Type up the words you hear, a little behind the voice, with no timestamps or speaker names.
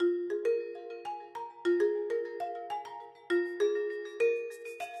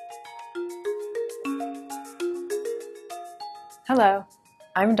Hello,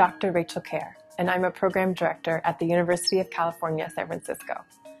 I'm Dr. Rachel Kerr, and I'm a program director at the University of California, San Francisco.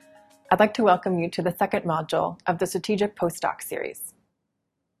 I'd like to welcome you to the second module of the Strategic Postdoc series.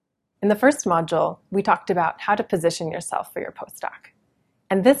 In the first module, we talked about how to position yourself for your postdoc.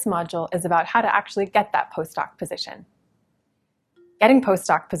 And this module is about how to actually get that postdoc position. Getting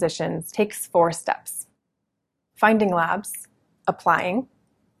postdoc positions takes 4 steps: finding labs, applying,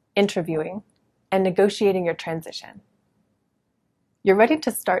 interviewing, and negotiating your transition. You're ready to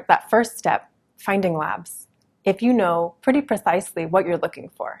start that first step, finding labs, if you know pretty precisely what you're looking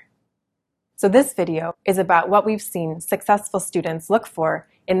for. So this video is about what we've seen successful students look for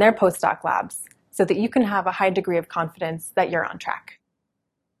in their postdoc labs so that you can have a high degree of confidence that you're on track.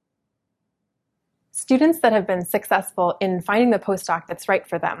 Students that have been successful in finding the postdoc that's right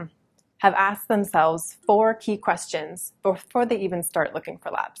for them have asked themselves 4 key questions before they even start looking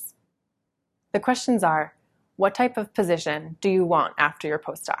for labs. The questions are: what type of position do you want after your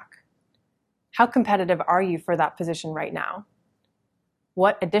postdoc? How competitive are you for that position right now?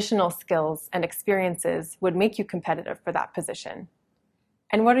 What additional skills and experiences would make you competitive for that position?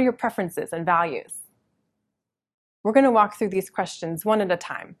 And what are your preferences and values? We're going to walk through these questions one at a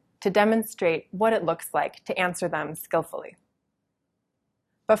time to demonstrate what it looks like to answer them skillfully.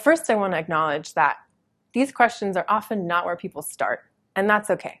 But first, I want to acknowledge that these questions are often not where people start, and that's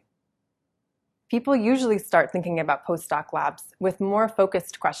okay. People usually start thinking about postdoc labs with more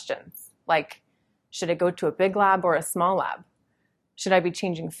focused questions, like, should I go to a big lab or a small lab? Should I be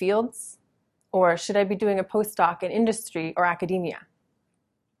changing fields? Or should I be doing a postdoc in industry or academia?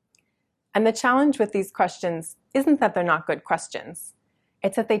 And the challenge with these questions isn't that they're not good questions.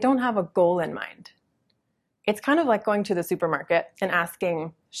 It's that they don't have a goal in mind. It's kind of like going to the supermarket and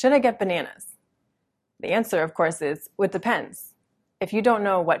asking, should I get bananas? The answer, of course, is, well, it depends. If you don't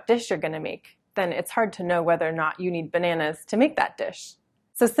know what dish you're going to make, then it's hard to know whether or not you need bananas to make that dish.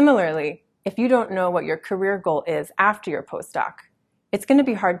 So similarly, if you don't know what your career goal is after your postdoc, it's going to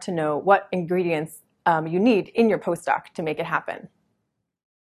be hard to know what ingredients you need in your postdoc to make it happen.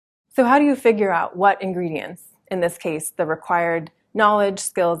 So how do you figure out what ingredients, in this case, the required knowledge,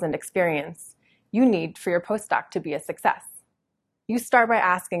 skills, and experience you need for your postdoc to be a success? You start by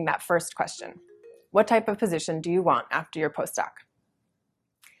asking that first question: what type of position do you want after your postdoc?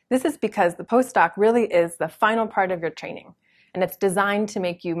 This is because the postdoc really is the final part of your training, and it's designed to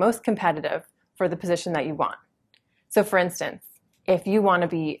make you most competitive for the position that you want. So for instance, if you want to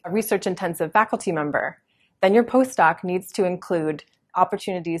be a research-intensive faculty member, then your postdoc needs to include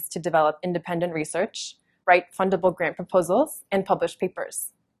opportunities to develop independent research, write fundable grant proposals, and publish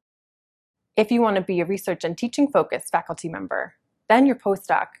papers. If you want to be a research and teaching-focused faculty member, then your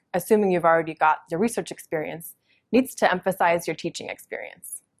postdoc, assuming you've already got your research experience, needs to emphasize your teaching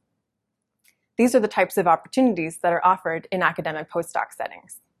experience. These are the types of opportunities that are offered in academic postdoc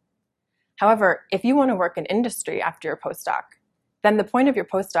settings. However, if you want to work in industry after your postdoc, then the point of your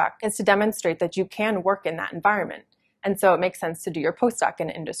postdoc is to demonstrate that you can work in that environment, and so it makes sense to do your postdoc in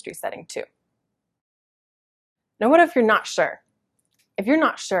an industry setting too. Now, what if you're not sure? If you're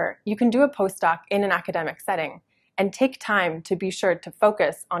not sure, you can do a postdoc in an academic setting and take time to be sure to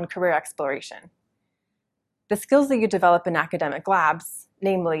focus on career exploration. The skills that you develop in academic labs,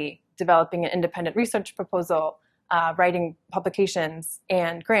 namely developing an independent research proposal, writing publications,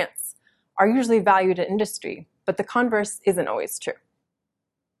 and grants, are usually valued in industry, but the converse isn't always true.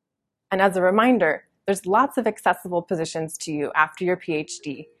 And as a reminder, there's lots of accessible positions to you after your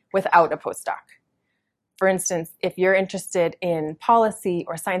PhD without a postdoc. For instance, if you're interested in policy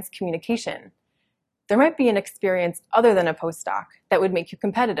or science communication, there might be an experience other than a postdoc that would make you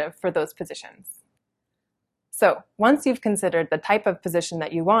competitive for those positions. So once you've considered the type of position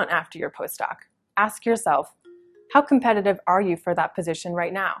that you want after your postdoc, ask yourself, how competitive are you for that position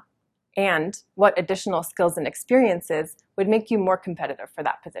right now? And what additional skills and experiences would make you more competitive for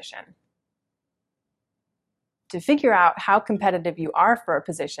that position? To figure out how competitive you are for a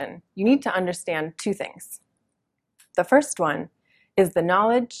position, you need to understand 2 things. The first one is the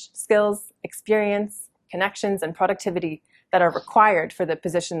knowledge, skills, experience, connections, and productivity that are required for the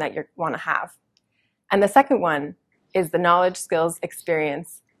position that you want to have. And the second one is the knowledge, skills,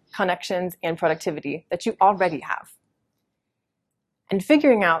 experience, connections, and productivity that you already have. And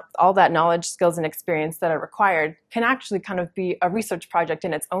figuring out all that knowledge, skills, and experience that are required can actually kind of be a research project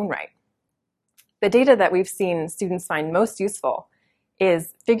in its own right. The data that we've seen students find most useful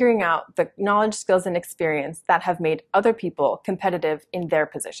is figuring out the knowledge, skills, and experience that have made other people competitive in their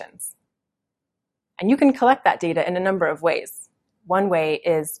positions. And you can collect that data in a number of ways. One way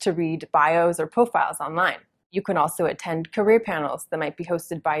is to read bios or profiles online. You can also attend career panels that might be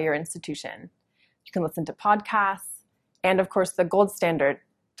hosted by your institution. You can listen to podcasts, And of course, the gold standard,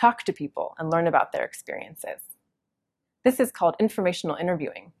 talk to people and learn about their experiences. This is called informational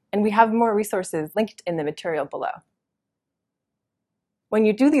interviewing, and we have more resources linked in the material below. When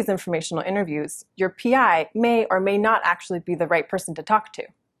you do these informational interviews, your PI may or may not actually be the right person to talk to.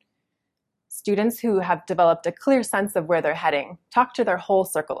 Students who have developed a clear sense of where they're heading talk to their whole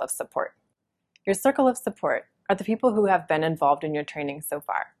circle of support. Your circle of support are the people who have been involved in your training so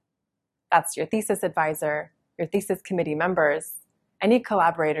far. That's your thesis advisor, your thesis committee members, any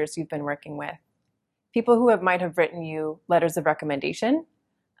collaborators you've been working with, people who might have written you letters of recommendation,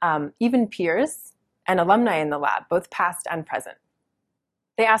 even peers and alumni in the lab, both past and present.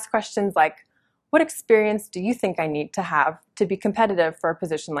 They ask questions like, what experience do you think I need to have to be competitive for a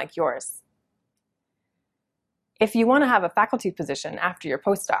position like yours? If you want to have a faculty position after your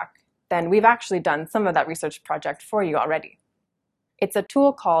postdoc, then we've actually done some of that research project for you already. It's a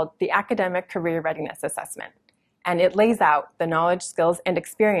tool called the Academic Career Readiness Assessment, and it lays out the knowledge, skills, and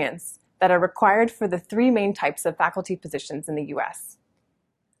experience that are required for the 3 main types of faculty positions in the US.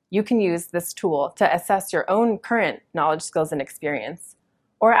 You can use this tool to assess your own current knowledge, skills, and experience,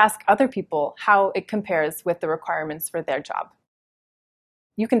 or ask other people how it compares with the requirements for their job.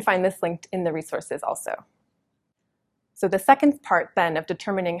 You can find this linked in the resources also. So the second part then of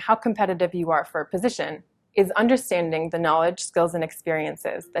determining how competitive you are for a position is understanding the knowledge, skills, and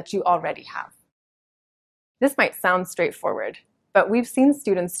experiences that you already have. This might sound straightforward, but we've seen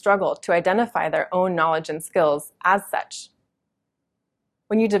students struggle to identify their own knowledge and skills as such.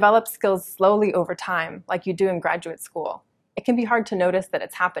 When you develop skills slowly over time, like you do in graduate school, it can be hard to notice that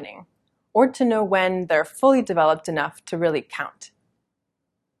it's happening, or to know when they're fully developed enough to really count.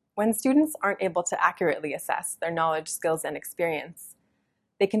 When students aren't able to accurately assess their knowledge, skills, and experience,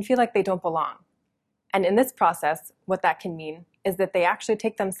 they can feel like they don't belong. And in this process, what that can mean is that they actually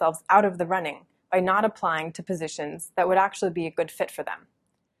take themselves out of the running by not applying to positions that would actually be a good fit for them.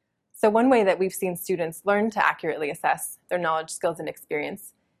 So one way that we've seen students learn to accurately assess their knowledge, skills, and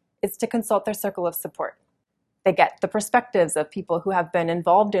experience is to consult their circle of support. They get the perspectives of people who have been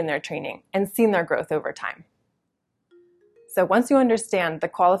involved in their training and seen their growth over time. So once you understand the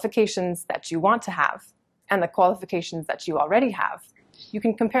qualifications that you want to have and the qualifications that you already have, you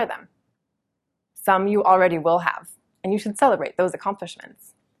can compare them. Some you already will have, and you should celebrate those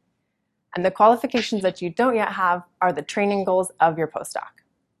accomplishments. And the qualifications that you don't yet have are the training goals of your postdoc.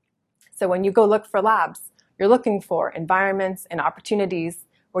 So when you go look for labs, you're looking for environments and opportunities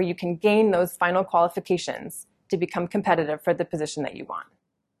where you can gain those final qualifications to become competitive for the position that you want.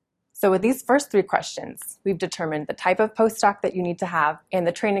 So with these first 3 questions, we've determined the type of postdoc that you need to have and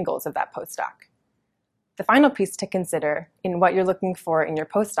the training goals of that postdoc. The final piece to consider in what you're looking for in your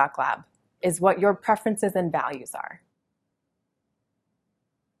postdoc lab is what your preferences and values are.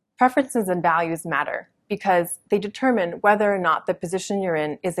 Preferences and values matter because they determine whether or not the position you're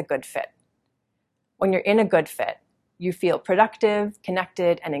in is a good fit. When you're in a good fit, you feel productive,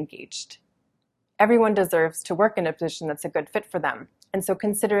 connected, and engaged. Everyone deserves to work in a position that's a good fit for them, and so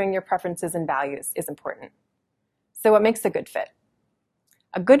considering your preferences and values is important. So what makes a good fit?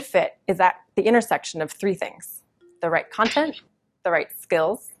 A good fit is at the intersection of 3 things: the right content, the right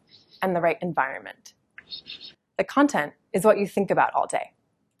skills, and the right environment. The content is what you think about all day.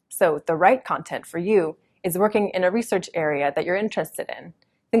 So the right content for you is working in a research area that you're interested in,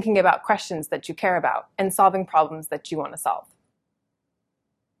 thinking about questions that you care about, and solving problems that you want to solve.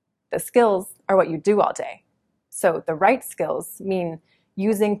 The skills are what you do all day. So the right skills mean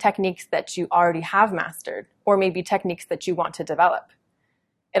using techniques that you already have mastered, or maybe techniques that you want to develop.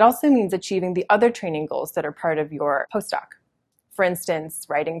 It also means achieving the other training goals that are part of your postdoc. For instance,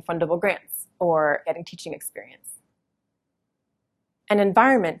 writing fundable grants or getting teaching experience. An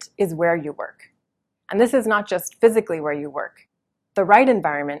environment is where you work. And this is not just physically where you work. The right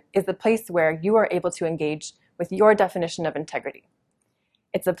environment is the place where you are able to engage with your definition of integrity.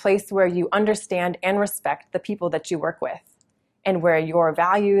 It's a place where you understand and respect the people that you work with, and where your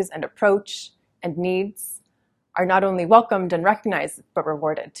values and approach and needs are not only welcomed and recognized, but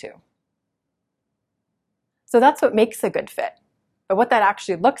rewarded too. So that's what makes a good fit. But what that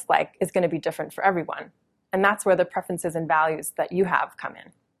actually looks like is going to be different for everyone. And that's where the preferences and values that you have come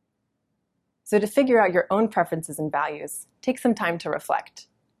in. So to figure out your own preferences and values, take some time to reflect.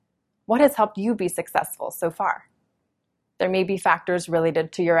 What has helped you be successful so far? There may be factors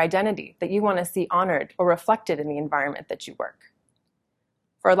related to your identity that you want to see honored or reflected in the environment that you work.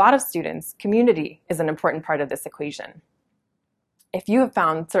 For a lot of students, community is an important part of this equation. If you have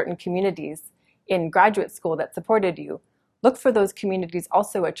found certain communities in graduate school that supported you, look for those communities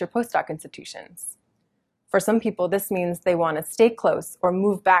also at your postdoc institutions. For some people, this means they want to stay close or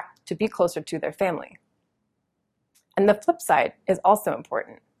move back to be closer to their family. And the flip side is also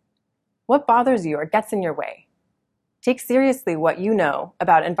important. What bothers you or gets in your way? Take seriously what you know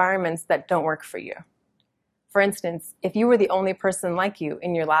about environments that don't work for you. For instance, if you were the only person like you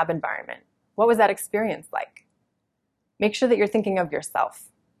in your lab environment, what was that experience like? Make sure that you're thinking of yourself.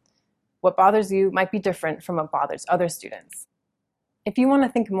 What bothers you might be different from what bothers other students. If you want to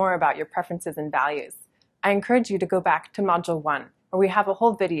think more about your preferences and values, I encourage you to go back to Module 1, where we have a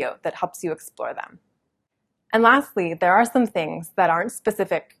whole video that helps you explore them. And lastly, there are some things that aren't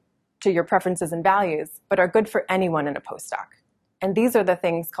specific to your preferences and values, but are good for anyone in a postdoc. And these are the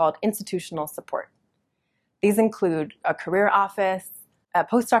things called institutional support. These include a career office, a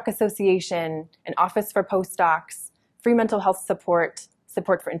postdoc association, an office for postdocs, free mental health support,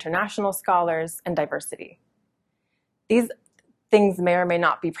 support for international scholars, and diversity. These things may or may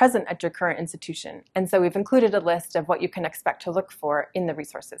not be present at your current institution, and so we've included a list of what you can expect to look for in the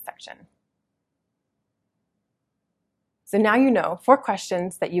resources section. So now you know 4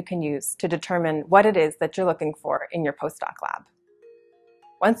 questions that you can use to determine what it is that you're looking for in your postdoc lab.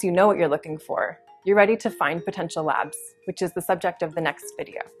 Once you know what you're looking for, you're ready to find potential labs, which is the subject of the next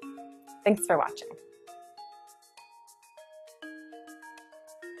video. Thanks for watching.